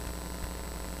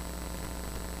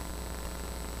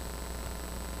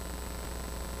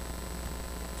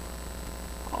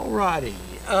Alrighty.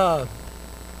 I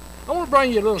want to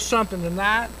bring you a little something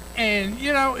tonight, and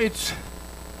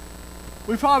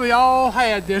we probably all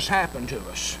had this happen to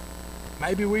us.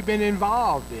 Maybe we've been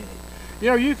involved in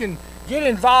it. You can get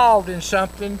involved in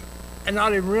something and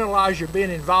not even realize you're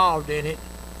being involved in it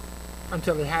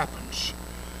until it happens.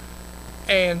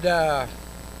 And God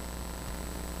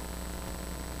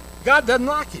doesn't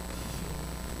like it.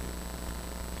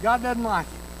 God doesn't like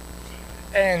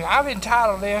it. And I've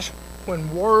entitled this,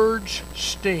 When Words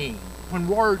Sting, When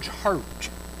Words Hurt.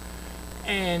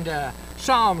 And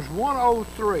Psalms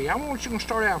 103, I want you to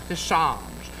start out with this Psalms.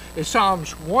 It's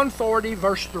Psalms 140,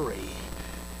 verse 3.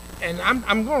 And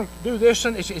I'm going to do this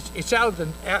one. It's out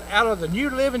of the New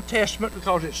Living Testament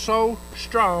because it's so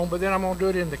strong, but then I'm going to do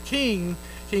it in the King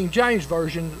James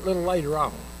Version a little later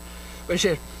on. But it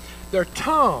says, their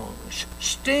tongues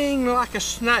sting like a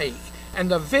snake, and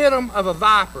the venom of a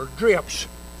viper drips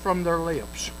from their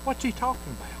lips. What's he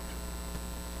talking about?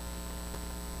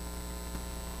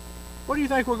 What do you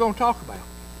think we're going to talk about?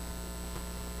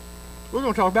 We're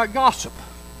going to talk about gossip.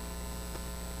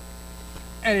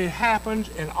 And it happens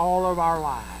in all of our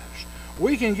lives.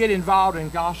 We can get involved in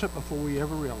gossip before we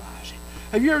ever realize it.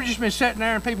 Have you ever just been sitting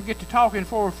there and people get to talking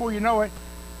before you know it,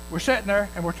 we're sitting there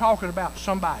and we're talking about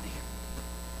somebody.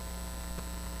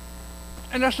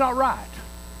 And that's not right.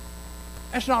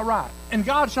 That's not right. And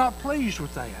God's not pleased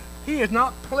with that. He is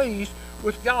not pleased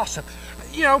with gossip.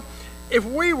 If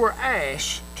we were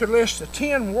asked to list the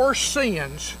 10 worst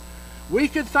sins we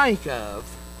could think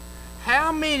of,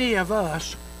 how many of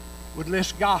us would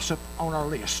list gossip on our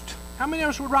list? How many of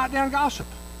us would write down gossip?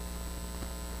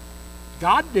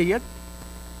 God did.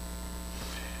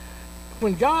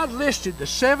 When God listed the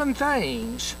 7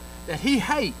 things that He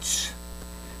hates,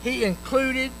 He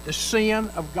included the sin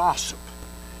of gossip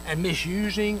and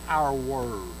misusing our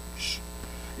words.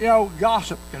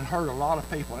 Gossip can hurt a lot of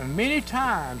people, and many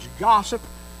times gossip,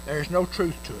 there's no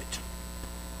truth to it.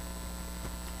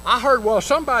 I heard,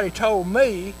 somebody told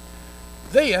me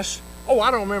this.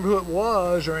 I don't remember who it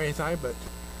was or anything, but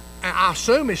I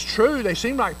assume it's true. They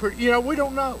seem like we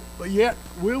don't know, but yet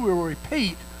we will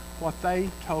repeat what they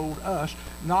told us,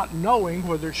 not knowing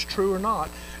whether it's true or not.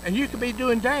 And you could be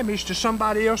doing damage to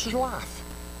somebody else's life.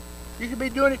 You could be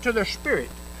doing it to their spirit.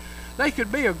 They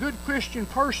could be a good Christian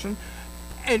person,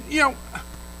 and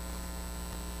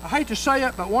I hate to say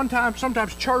it, but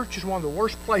sometimes church is one of the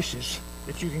worst places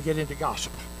that you can get into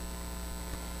gossip.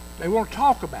 They want to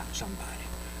talk about somebody.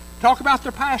 Talk about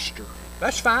their pastor.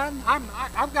 That's fine.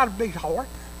 I've got a big heart.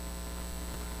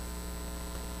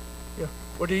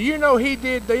 Well, do you know he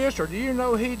did this, or do you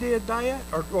know he did that?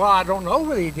 Or, I don't know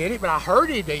whether he did it, but I heard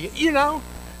he did it, And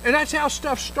that's how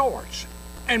stuff starts.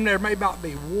 And there may not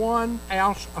be 1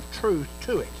 ounce of truth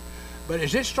to it. But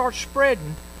as it starts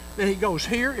spreading, then it goes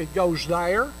here, it goes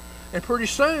there, and pretty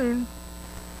soon,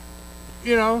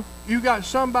 you got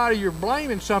somebody you're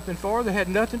blaming something for that had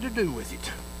nothing to do with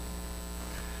it.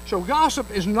 So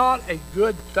gossip is not a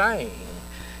good thing.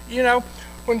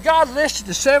 When God listed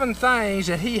the 7 things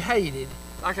that He hated,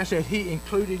 like I said, He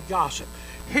included gossip.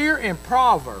 Here in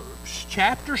Proverbs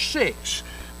chapter 6,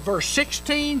 verse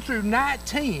 16 through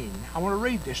 19, I want to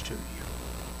read this to you.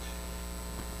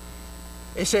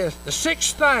 It says, the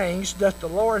 6 things doth the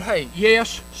Lord hate.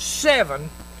 Yes, 7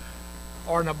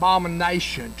 are an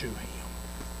abomination to Him.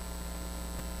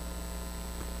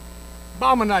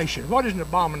 Abomination. What is an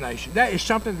abomination? That is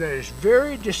something that is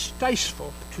very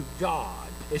distasteful to God.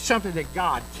 It's something that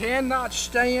God cannot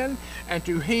stand, and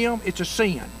to Him it's a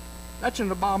sin. That's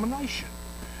an abomination.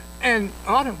 And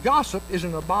a lot of gossip is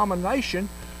an abomination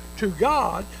to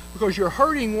God because you're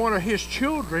hurting one of His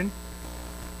children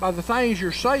by the things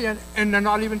you're saying, and they're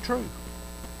not even true.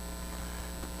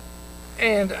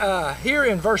 And here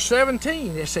in verse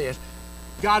 17 it says,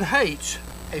 God hates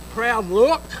a proud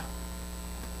look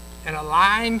and a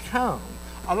lying tongue.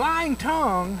 A lying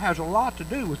tongue has a lot to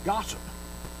do with gossip.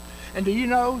 And do you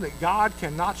know that God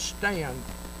cannot stand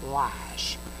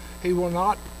lies? He will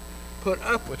not put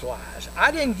up with lies.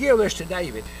 I didn't give this to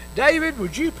David. David,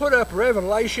 would you put up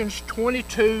Revelations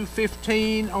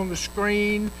 22:15 on the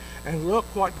screen and look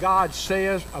what God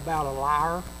says about a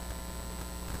liar?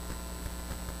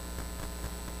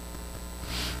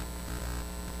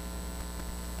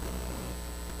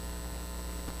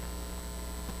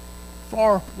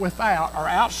 For without or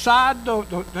outside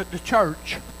the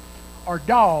church are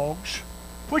dogs,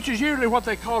 which is usually what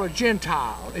they call a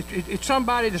Gentile. It's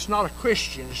somebody that's not a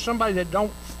Christian. It's somebody that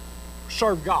don't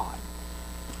serve God.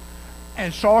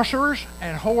 And sorcerers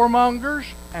and whoremongers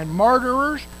and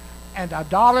murderers and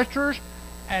idolaters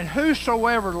and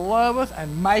whosoever loveth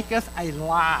and maketh a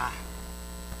lie.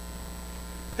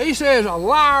 He says, a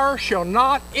liar shall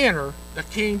not enter the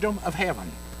kingdom of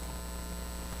heaven.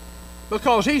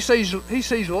 Because he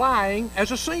sees lying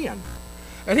as a sin.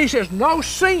 And he says, no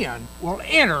sin will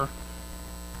enter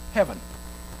heaven.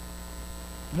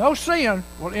 No sin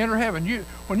will enter heaven.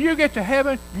 When you get to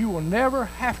heaven, you will never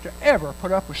have to ever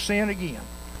put up with sin again.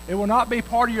 It will not be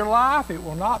part of your life. It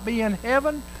will not be in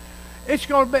heaven.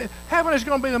 Heaven is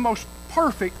going to be the most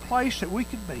perfect place that we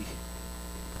could be.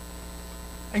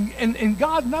 And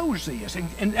God knows this.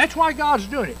 And that's why God's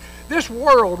doing it. This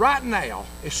world right now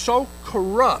is so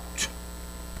corrupt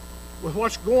with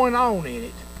what's going on in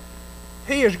it.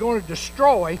 He is going to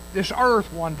destroy this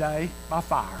earth one day by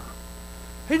fire.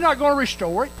 He's not going to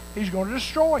restore it. He's going to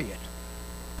destroy it.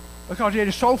 Because it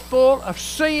is so full of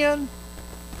sin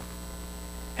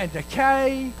and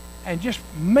decay and just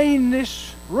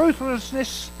meanness,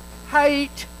 ruthlessness,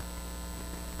 hate.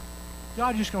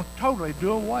 God's just going to totally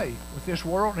do away with this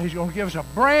world, and he's going to give us a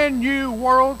brand new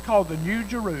world called the New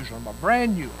Jerusalem, a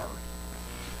brand new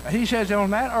earth. And he says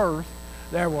on that earth,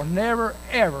 there will never,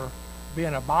 ever be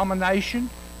an abomination,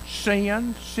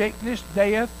 sin, sickness,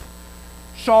 death,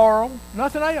 sorrow,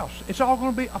 nothing else. It's all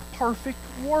going to be a perfect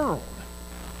world.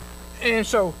 And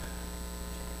so,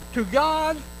 to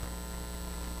God,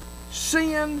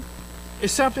 sin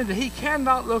is something that he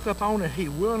cannot look upon and he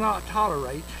will not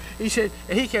tolerate. He said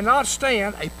he cannot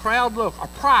stand a proud look, or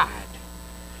pride,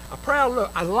 a proud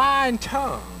look, a lying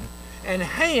tongue, and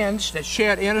hands that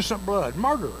shed innocent blood,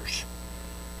 murderers.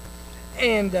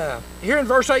 And here in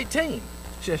verse 18, it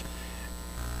says,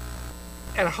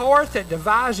 and a heart that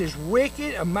devises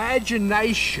wicked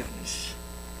imaginations,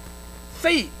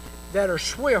 feet that are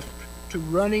swift to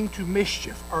running to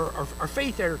mischief, or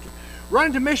feet that are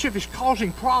running to mischief is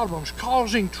causing problems,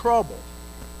 causing trouble.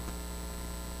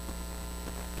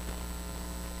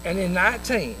 And in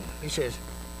 19, he says,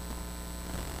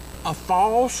 a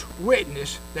false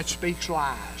witness that speaks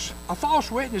lies. A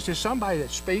false witness is somebody that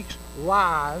speaks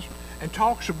lies and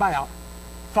talks about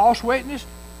false witness.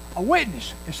 A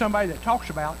witness is somebody that talks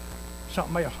about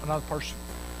something else, another person.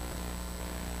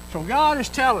 So God is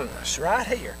telling us right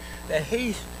here that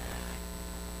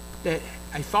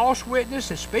a false witness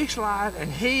that speaks lies,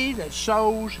 and he that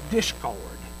sows discord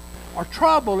or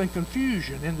trouble and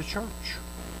confusion in the church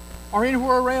or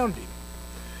anywhere around him.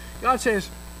 God says,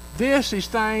 this is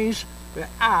things that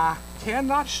I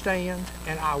cannot stand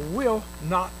and I will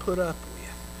not put up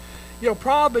with.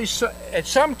 Probably at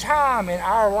some time in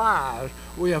our lives,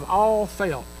 we have all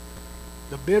felt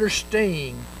the bitter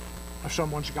sting of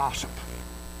someone's gossip.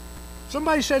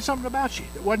 Somebody said something about you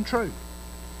that wasn't true.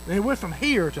 And it went from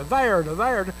here to there,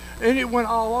 and it went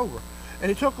all over.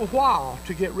 And it took a while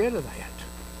to get rid of that.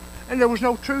 And there was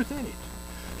no truth in it.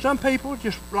 Some people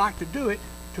just like to do it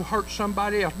to hurt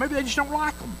somebody else. Maybe they just don't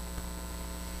like them.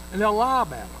 And they'll lie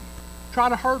about them, try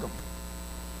to hurt them.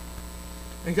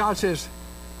 And God says,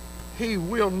 he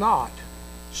will not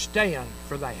stand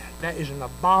for that. That is an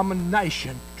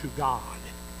abomination to God.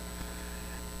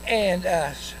 And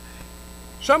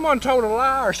someone told a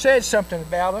lie or said something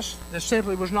about us that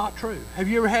simply was not true. Have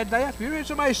you ever had that? Have you ever had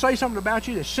somebody say something about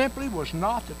you that simply was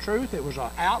not the truth? It was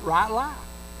an outright lie.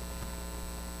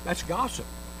 That's gossip.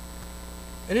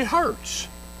 And it hurts.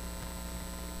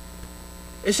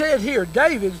 It said here,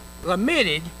 David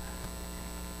lamented.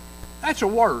 That's a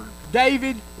word.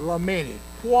 David lamented.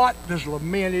 What does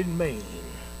lamented mean?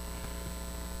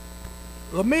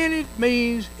 Lamented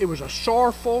means it was a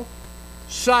sorrowful,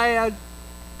 sad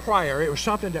prayer. It was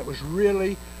something that was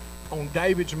really on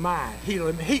David's mind.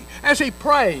 As he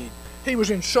prayed, he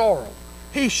was in sorrow.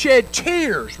 He shed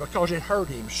tears because it hurt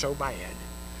him so bad.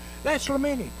 That's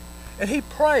lamenting. And he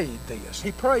prayed this.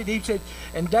 He said,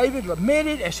 and David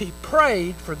lamented as he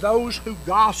prayed for those who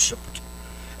gossiped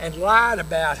and lied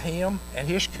about him and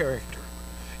his character.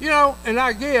 And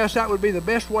I guess that would be the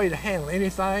best way to handle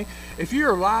anything. If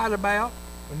you're lied about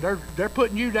and they're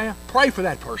putting you down, pray for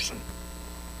that person.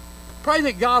 Pray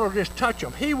that God will just touch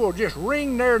them. He will just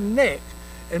wring their neck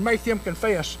and make them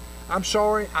confess, I'm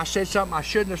sorry, I said something I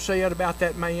shouldn't have said about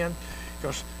that man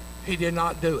because he did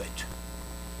not do it.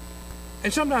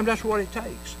 And sometimes that's what it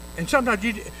takes. And sometimes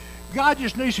God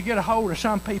just needs to get a hold of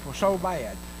some people so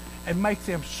bad and make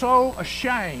them so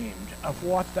ashamed of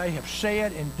what they have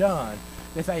said and done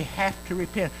that they have to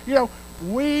repent.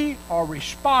 We are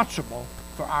responsible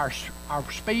for our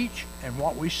speech and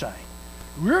what we say.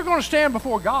 We're going to stand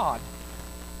before God,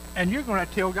 and you're going to have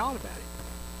to tell God about it.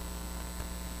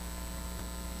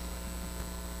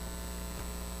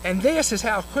 And this is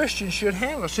how Christians should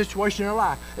handle a situation in their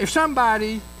life. If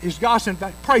somebody is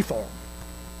gossiping, pray for them.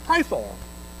 Pray for them.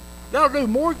 That'll do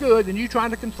more good than you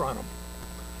trying to confront them.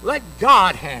 Let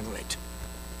God handle it.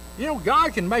 You know,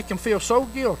 God can make them feel so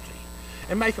guilty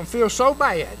and make them feel so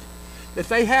bad that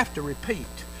they have to repent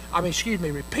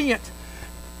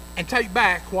and take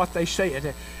back what they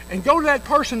said. And go to that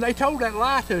person they told that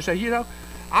lie to and say, you know,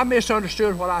 I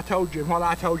misunderstood what I told you, and what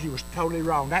I told you was totally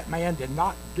wrong. That man did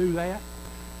not do that,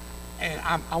 and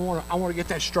I want to get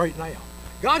that straightened out.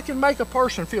 God can make a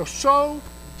person feel so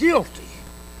guilty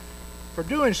for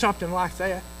doing something like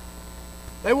that,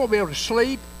 they won't be able to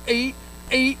sleep, eat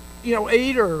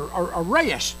or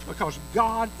rest, because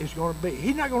God is going to be.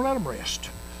 He's not going to let them rest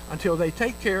until they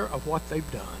take care of what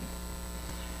they've done.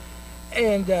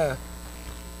 And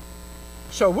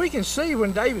so we can see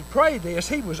when David prayed this,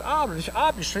 he was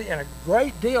obviously in a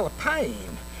great deal of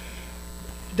pain.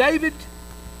 David,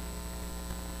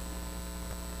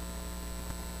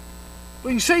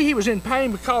 we can see he was in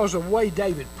pain because of the way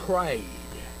David prayed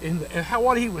and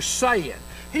what he was saying.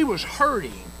 He was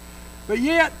hurting, but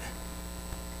yet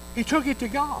he took it to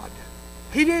God.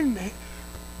 He didn't.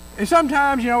 And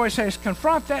sometimes, you know, it says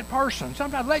confront that person.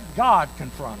 Sometimes let God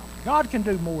confront them. God can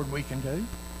do more than we can do.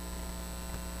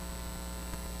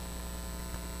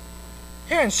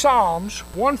 Here in Psalms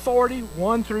 140,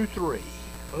 1 through 3,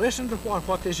 listen to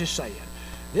what this is saying.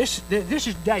 This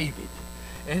is David.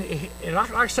 And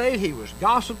like I said, he was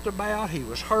gossiped about, he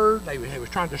was hurt, they was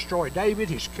trying to destroy David,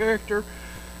 his character,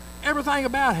 everything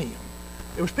about him.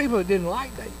 It was people that didn't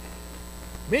like David.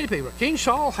 Many people, King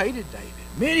Saul hated David.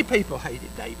 Many people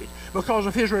hated David because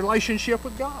of his relationship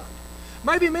with God.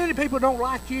 Maybe many people don't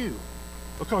like you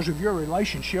because of your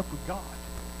relationship with God.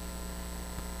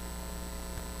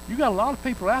 You got a lot of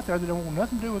people out there that don't want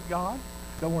nothing to do with God,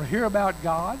 don't want to hear about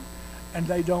God, and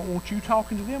they don't want you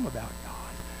talking to them about God.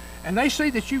 And they see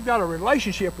that you've got a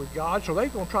relationship with God, so they're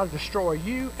going to try to destroy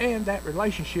you and that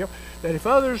relationship, that if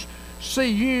others see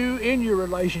you in your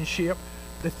relationship,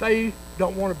 that they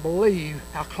don't want to believe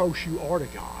how close you are to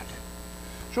God.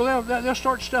 So they'll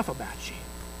start stuff about you.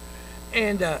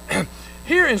 And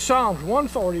here in Psalms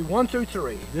 140, 1 through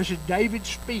 3, this is David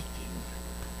speaking.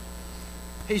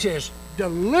 He says,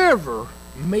 deliver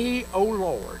me, O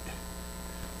Lord,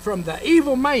 from the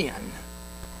evil man,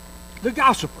 the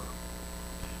gossiper.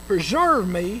 Preserve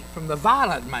me from the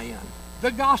violent man,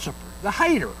 the gossiper, the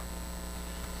hater,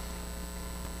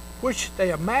 which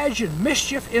they imagine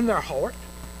mischief in their heart.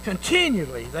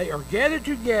 Continually they are gathered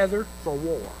together for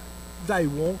war. They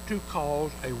want to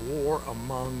cause a war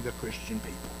among the Christian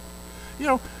people. You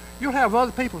know, you'll have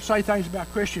other people say things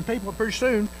about Christian people, and pretty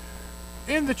soon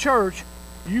in the church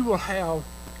you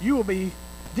will be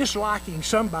disliking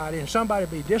somebody, and somebody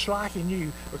will be disliking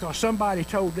you because somebody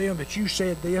told them that you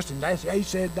said this and they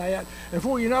said that. And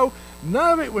before you know,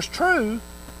 none of it was true,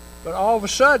 but all of a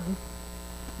sudden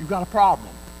you've got a problem.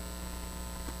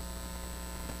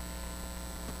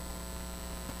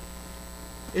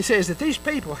 It says that these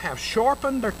people have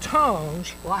sharpened their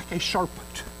tongues like a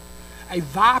serpent. A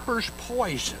viper's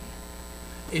poison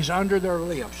is under their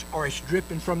lips, or it's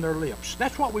dripping from their lips.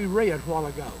 That's what we read a while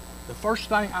ago. The first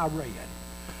thing I read,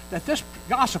 that this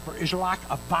gossiper is like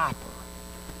a viper.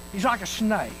 He's like a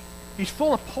snake. He's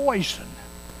full of poison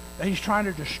that he's trying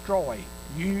to destroy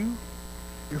you,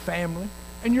 your family,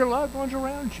 and your loved ones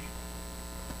around you.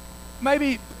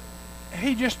 Maybe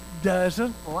he just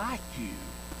doesn't like you,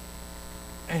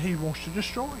 and he wants to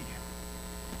destroy you.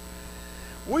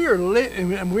 We are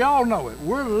living, and we all know it,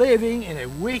 we're living in a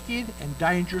wicked and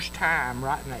dangerous time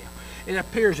right now. It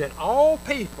appears that all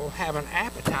people have an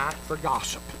appetite for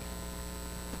gossip.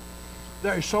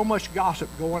 There is so much gossip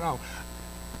going on.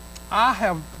 I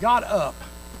have got up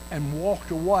and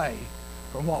walked away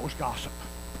from what was gossip.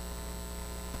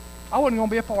 I wasn't going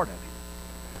to be a part of it.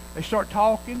 They start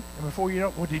talking, and before you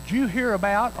know, well, did you hear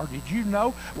about, or did you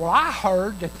know? Well, I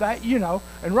heard that, you know,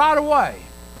 and right away,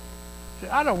 I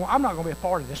said, I'm not going to be a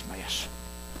part of this mess.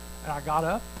 And I got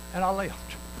up and I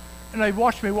left. And they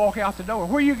watched me walk out the door.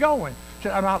 Where are you going? I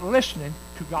said, I'm not listening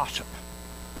to gossip.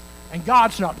 And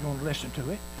God's not going to listen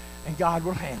to it, and God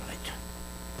will handle it.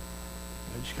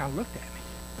 And they just kind of looked at me.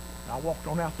 And I walked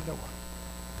on out the door.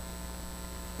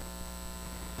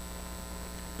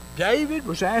 David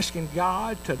was asking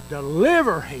God to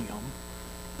deliver him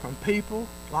from people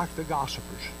like the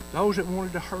gossipers, those that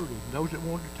wanted to hurt him, those that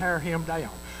wanted to tear him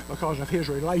down because of his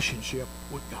relationship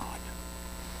with God.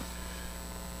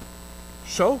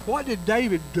 So what did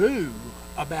David do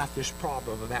about this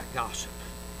problem about gossip?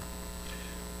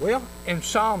 Well, in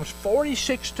Psalms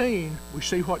 40:16, we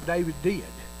see what David did.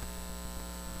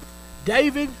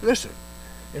 David, listen,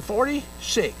 in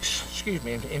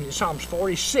in Psalms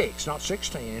 46, not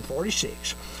 16, in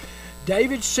 46,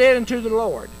 David said unto the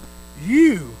Lord,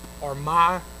 you are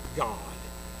my God.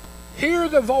 Hear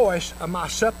the voice of my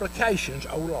supplications,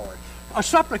 O Lord. A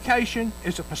supplication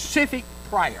is a specific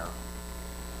prayer.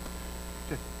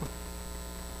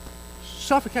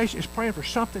 Supplication is praying for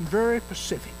something very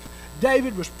specific.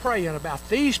 David was praying about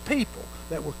these people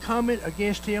that were coming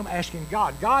against him, asking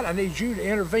God, God, I need you to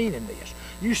intervene in this.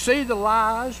 You see the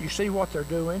lies, you see what they're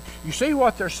doing, you see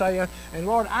what they're saying, and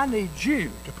Lord, I need you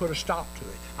to put a stop to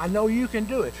it. I know you can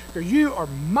do it, because you are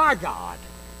my God,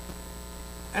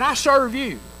 and I serve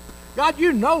you. God,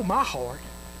 you know my heart,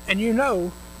 and you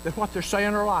know that what they're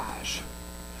saying are lies,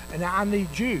 and I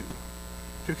need you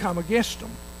to come against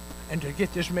them and to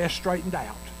get this mess straightened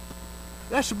out.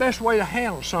 That's the best way to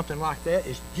handle something like that,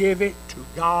 is give it to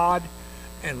God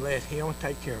and let him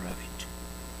take care of it.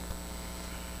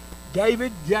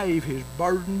 David gave his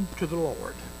burden to the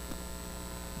Lord.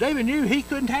 David knew he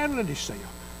couldn't handle it himself.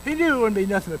 He knew it wouldn't be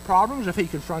nothing but problems if he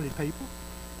confronted people.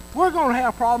 We're going to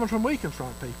have problems when we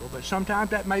confront people, but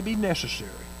sometimes that may be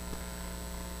necessary.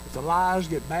 If the lies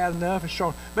get bad enough and so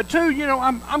on. But too, you know,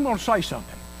 I'm going to say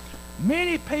something.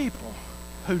 Many people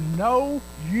who know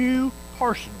you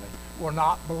personally will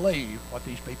not believe what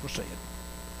these people said.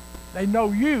 They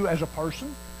know you as a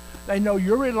person. They know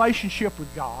your relationship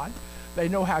with God. They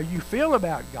know how you feel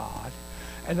about God.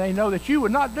 And they know that you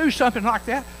would not do something like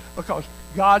that because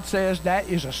God says that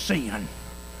is a sin.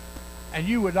 And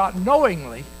you would not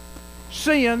knowingly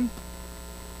sin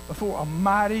before a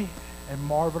mighty and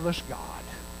marvelous God.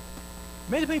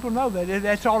 Many people know that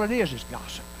that's all it is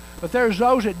gossip. But there's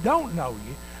those that don't know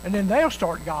you, and then they'll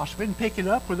start gossiping and pick it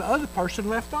up where the other person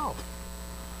left off.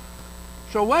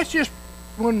 So let's just,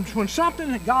 when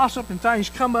something, gossip and things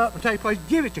come up and take place,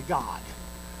 give it to God.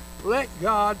 Let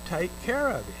God take care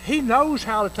of it. He knows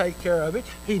how to take care of it.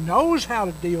 He knows how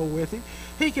to deal with it.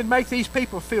 He can make these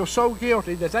people feel so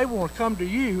guilty that they want to come to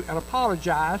you and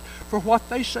apologize for what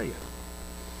they said.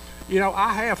 You know,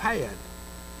 I have had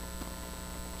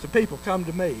some people come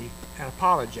to me and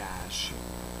apologize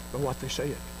for what they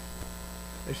said.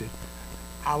 They said,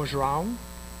 I was wrong.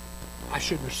 I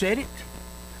shouldn't have said it.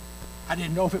 I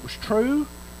didn't know if it was true,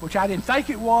 which I didn't think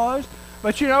it was.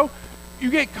 But you know, you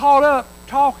get caught up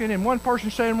talking and one person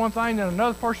saying one thing and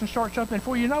another person starts something.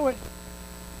 Before you know it,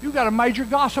 you've got a major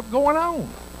gossip going on.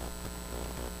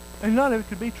 And none of it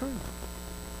could be true.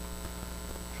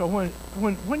 So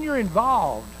when you're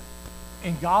involved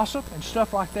in gossip and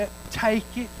stuff like that, take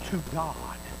it to God.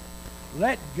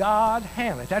 Let God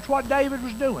handle it. That's what David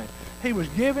was doing. He was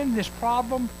giving this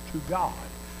problem to God.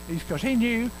 Because he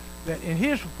knew that in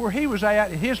where he was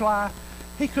at in his life,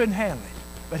 he couldn't handle it.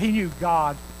 But he knew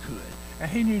God could. And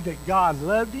he knew that God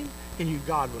loved him, he knew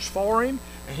God was for him,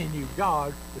 and he knew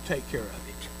God would take care of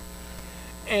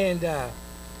it. And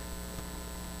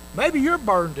maybe you're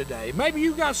burdened today. Maybe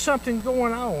you got something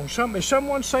going on. Is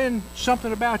someone saying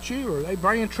something about you, or they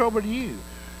bringing trouble to you?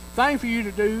 The thing for you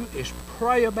to do is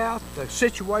pray about the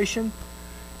situation,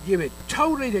 give it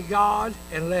totally to God,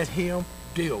 and let him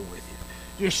deal with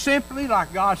it. Just simply,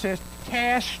 like God says,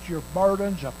 cast your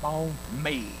burdens upon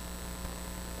me.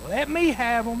 Let me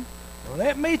have them.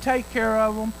 Let me take care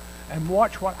of them, and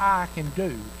watch what I can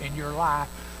do in your life,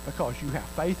 because you have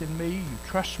faith in me, you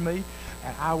trust me,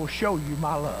 and I will show you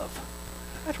my love.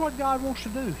 That's what God wants to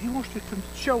do. He wants to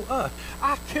show us.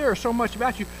 I care so much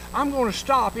about you. I'm going to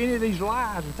stop any of these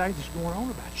lies and things that's going on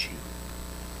about you.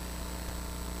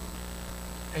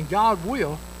 And God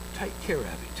will take care of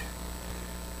it.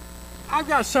 I've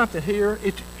got something here.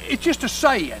 It's just a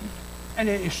saying, and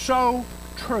it is so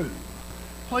true.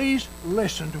 Please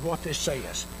listen to what this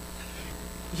says.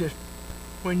 It says,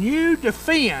 when you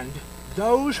defend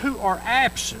those who are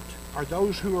absent, or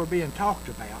those who are being talked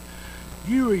about,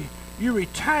 you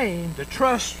retain the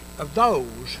trust of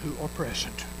those who are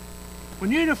present.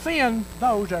 When you defend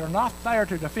those that are not there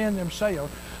to defend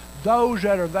themselves, those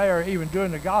that are there even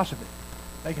doing the gossiping,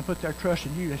 they can put their trust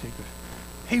in you. They say,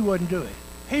 he wouldn't do it.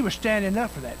 He was standing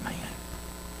up for that man.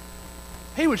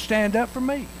 He would stand up for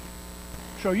me.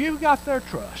 So you've got their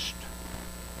trust.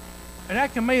 And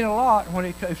that can mean a lot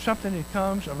if something that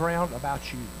comes around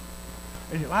about you.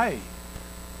 And you say, hey,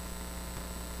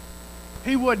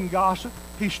 he wouldn't gossip.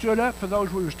 He stood up for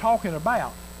those we was talking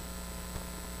about.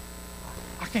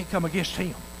 I can't come against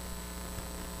him.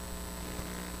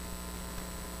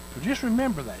 So just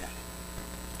remember that.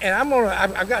 And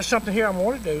I've got something here I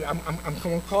want to do. I'm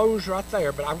going to close right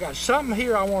there, but I've got something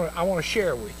here I want to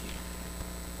share with you.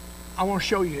 I want to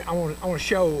show you. I want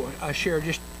to share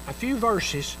just a few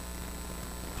verses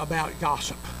about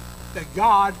gossip. That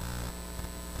God,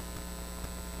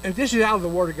 and this is out of the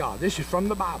Word of God. This is from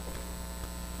the Bible.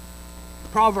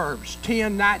 Proverbs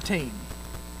 10:19.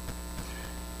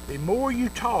 The more you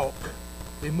talk,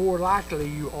 the more likely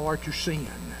you are to sin.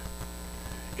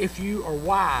 If you are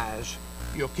wise,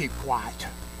 you'll keep quiet.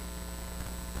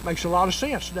 Makes a lot of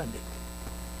sense, doesn't it?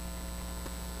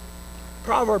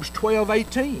 Proverbs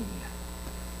 12:18.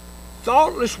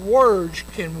 Thoughtless words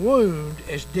can wound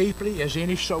as deeply as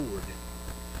any sword,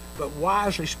 but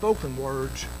wisely spoken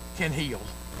words can heal.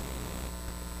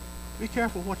 Be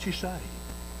careful what you say.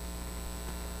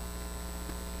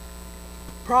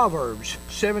 Proverbs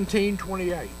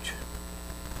 17:28.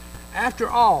 After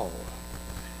all,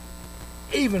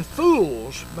 even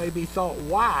fools may be thought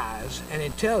wise and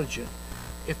intelligent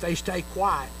if they stay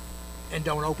quiet and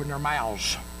don't open their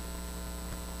mouths.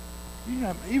 You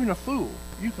know, even a fool,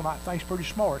 you might think pretty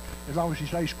smart as long as he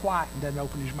stays quiet and doesn't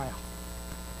open his mouth.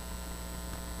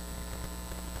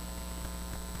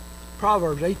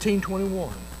 Proverbs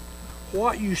 18:21.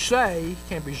 What you say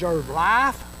can preserve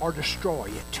life or destroy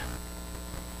it.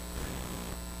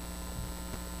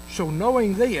 So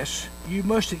knowing this, you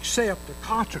must accept the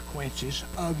consequences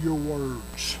of your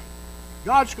words.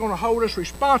 God's going to hold us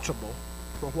responsible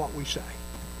for what we say.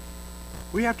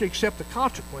 We have to accept the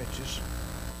consequences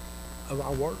of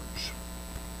our words.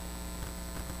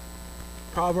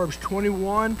 Proverbs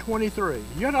 21:23.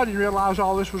 You know, I didn't realize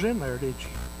all this was in there, did you?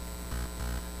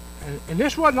 And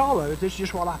this wasn't all of it. This is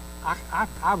just what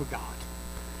I've got.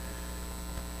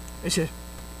 It says,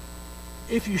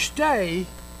 if you stay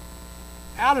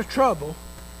out of trouble,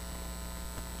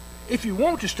 if you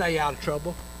want to stay out of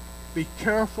trouble, be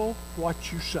careful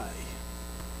what you say.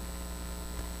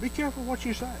 Be careful what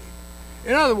you say.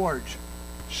 In other words,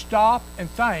 stop and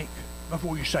think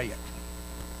before you say it.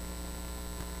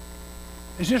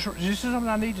 Is this something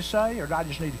I need to say, or do I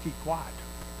just need to keep quiet?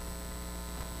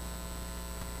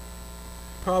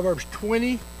 Proverbs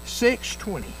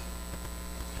 26:20.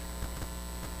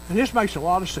 And this makes a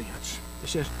lot of sense. It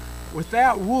says,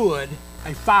 without wood,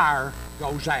 a fire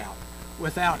goes out.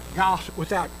 Without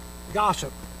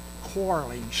gossip,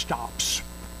 quarreling stops.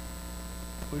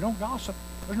 If we don't gossip,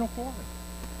 there's no quarreling.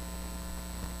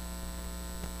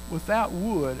 Without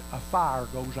wood, a fire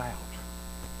goes out.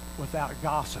 Without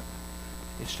gossip,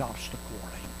 it stops the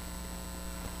quarreling.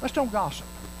 Let's don't gossip.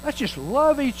 Let's just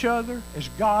love each other as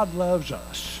God loves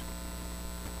us.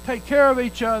 Take care of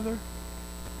each other.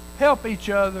 Help each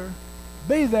other.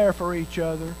 Be there for each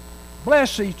other.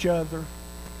 Bless each other.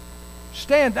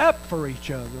 Stand up for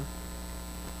each other.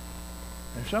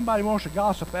 And if somebody wants to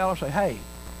gossip out, I'll say, hey,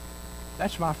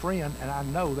 that's my friend, and I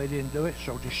know they didn't do it,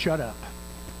 so just shut up.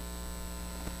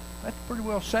 That pretty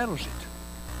well settles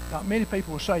it. Not many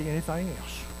people will say anything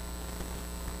else.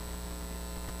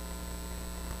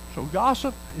 So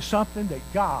gossip is something that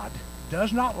God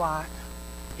does not like.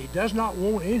 He does not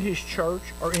want in His church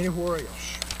or anywhere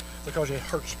else because it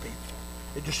hurts people.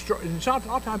 And a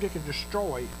lot of times it can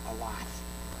destroy a life.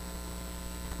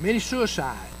 Many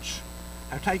suicides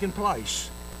have taken place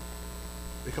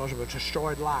because of a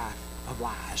destroyed life of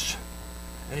lies.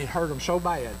 And it hurt them so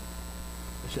bad,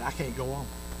 they said, I can't go on.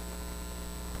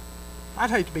 I'd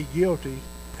hate to be guilty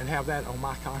and have that on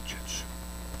my conscience.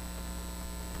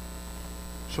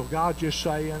 So God's just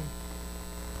saying,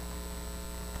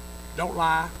 don't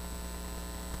lie.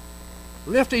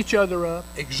 Lift each other up,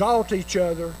 exalt each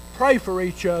other, pray for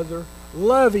each other,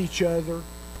 love each other,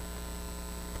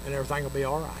 and everything will be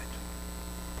all right.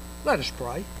 Let us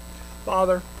pray.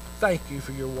 Father, thank you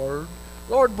for your word.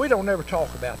 Lord, we don't ever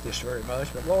talk about this very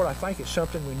much, but Lord, I think it's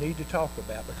something we need to talk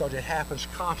about because it happens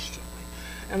constantly.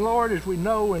 And Lord, as we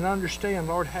know and understand,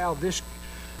 Lord, how this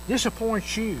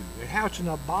disappoints you and how it's an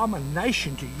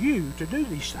abomination to you to do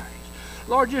these things.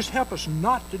 Lord, just help us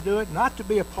not to do it, not to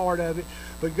be a part of it.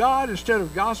 But God, instead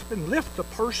of gossiping, lift the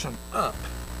person up.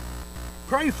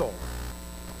 Pray for them.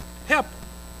 Help them.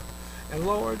 And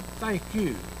Lord, thank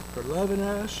you for loving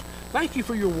us. Thank you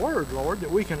for your word, Lord,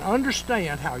 that we can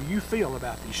understand how you feel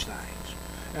about these things.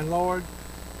 And Lord,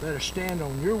 let us stand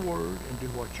on your word and do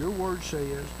what your word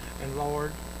says. And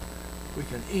Lord, we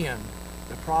can end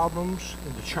the problems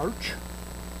in the church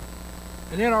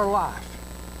and in our life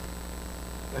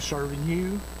by serving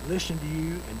you, listening to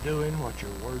you, and doing what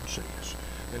your word says.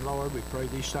 And Lord, we pray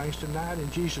these things tonight in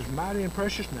Jesus' mighty and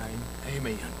precious name.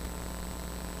 Amen.